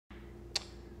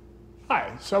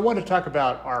Hi, so I want to talk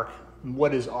about Arc.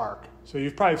 What is Arc? So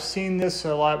you've probably seen this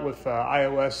a lot with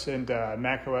iOS and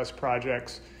macOS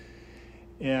projects.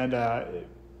 And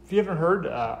if you haven't heard,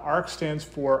 Arc stands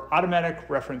for Automatic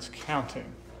Reference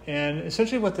Counting. And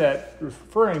essentially what that's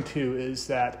referring to is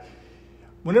that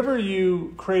whenever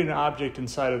you create an object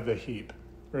inside of the heap,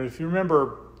 or if you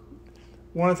remember,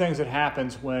 one of the things that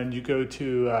happens when you go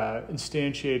to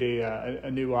instantiate a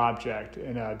new object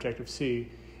in Obj-C,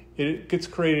 it gets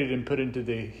created and put into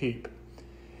the heap.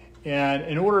 And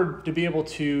in order to be able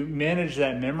to manage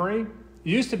that memory, it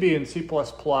used to be in C++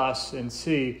 and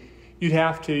C, you'd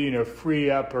have to free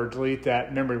up or delete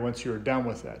that memory once you were done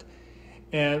with it.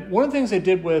 And one of the things they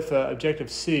did with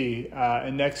Obj-C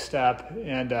and Next Step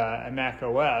and Mac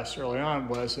OS early on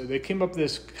was they came up with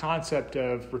this concept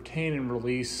of retain and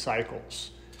release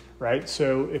cycles, right?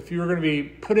 So if you were going to be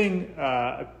putting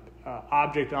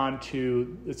object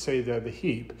onto, let's say, the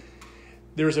heap,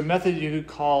 there's a method you could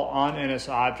call on NS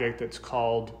object that's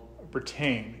called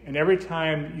retain. And every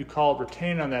time you call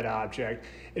retain on that object,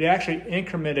 it actually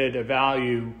incremented a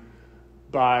value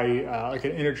by like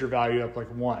an integer value up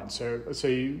like 1. So let's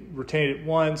say you retain it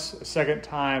once, a second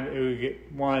time it would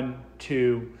get 1,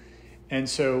 2. And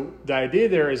so the idea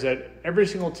there is that every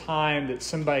single time that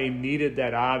somebody needed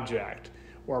that object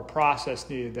or a process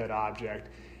needed that object,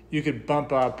 you could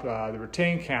bump up the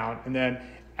retain count, and then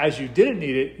as you didn't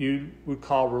need it, you would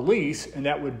call release, and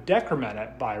that would decrement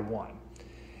it by 1.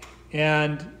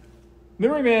 And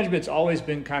memory management's always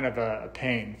been kind of a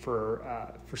pain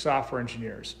for software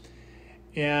engineers.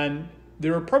 And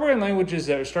there were programming languages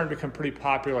that were starting to become pretty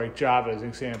popular, like Java as an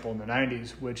example in the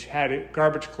 90s, which had a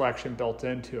garbage collection built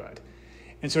into it.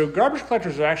 And so garbage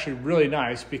collectors are actually really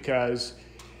nice because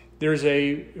there's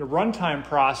a runtime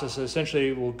process that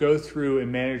essentially will go through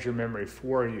and manage your memory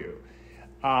for you.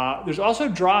 There's also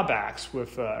drawbacks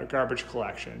with garbage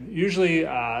collection. Usually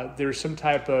there's some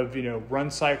type of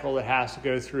run cycle that has to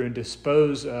go through and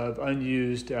dispose of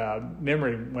unused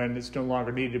memory when it's no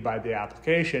longer needed by the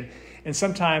application. And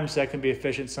sometimes that can be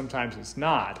efficient, sometimes it's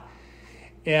not.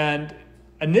 And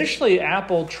initially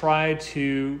Apple tried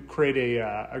to create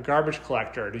a garbage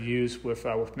collector to use with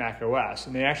Mac OS.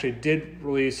 And they actually did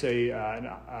release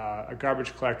a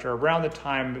garbage collector around the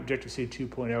time Objective-C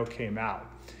 2.0 came out.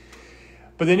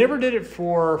 But they never did it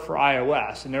for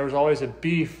iOS, and there was always a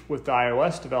beef with the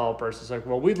iOS developers. It's like,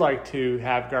 well, we'd like to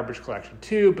have garbage collection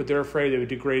too, but they're afraid it would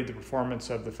degrade the performance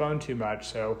of the phone too much,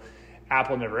 so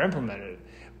Apple never implemented it.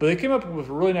 But they came up with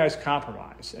a really nice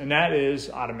compromise, and that is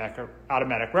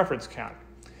automatic reference counting.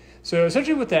 So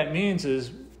essentially what that means is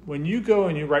when you go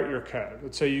and you write your code,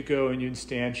 let's say you go and you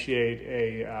instantiate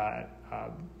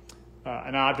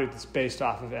an object that's based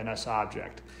off of NS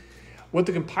object. What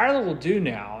the compiler will do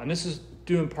now, and this is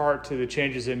due in part to the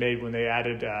changes they made when they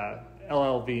added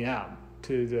LLVM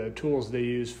to the tools they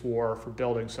use for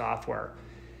building software.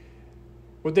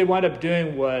 What they wound up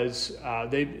doing was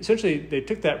they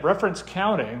took that reference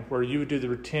counting where you would do the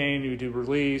retain, you would do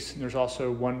release, and there's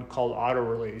also one called auto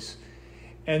release.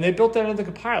 And they built that into the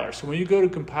compiler. So when you go to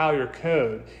compile your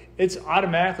code, it's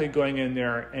automatically going in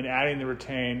there and adding the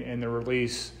retain and the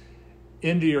release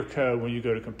into your code when you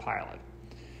go to compile it.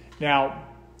 Now,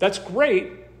 that's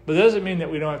great, but that doesn't mean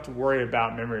that we don't have to worry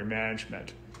about memory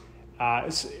management.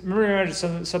 Memory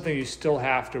management is something you still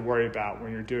have to worry about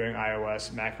when you're doing iOS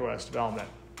and macOS development.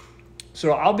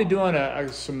 So I'll be doing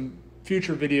some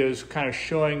future videos kind of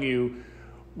showing you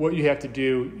what you have to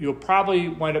do. You'll probably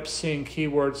wind up seeing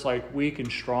keywords like weak and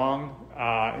strong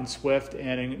in Swift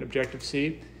and in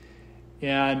Objective-C.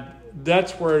 And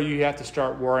that's where you have to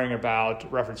start worrying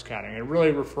about reference counting. It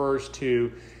really refers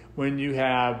to when you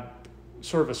have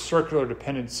sort of a circular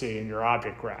dependency in your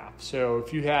object graph. So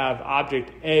if you have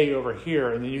object A over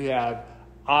here and then you have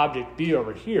object B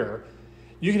over here,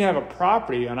 you can have a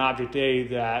property on object A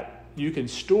that you can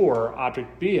store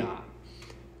object B on.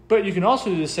 But you can also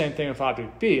do the same thing with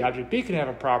object B. Object B can have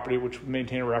a property which would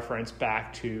maintain a reference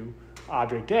back to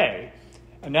object A.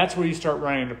 And that's where you start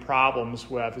running into problems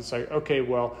with, it's like, okay,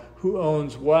 well, who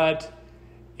owns what?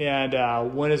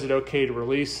 And when is it okay to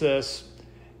release this?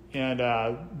 And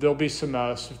there'll be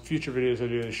some future videos I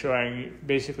do showing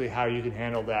basically how you can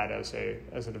handle that as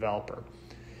a developer.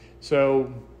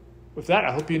 So with that,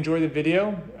 I hope you enjoyed the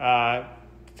video.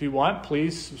 If you want,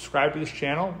 please subscribe to this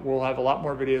channel. We'll have a lot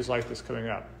more videos like this coming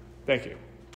up. Thank you.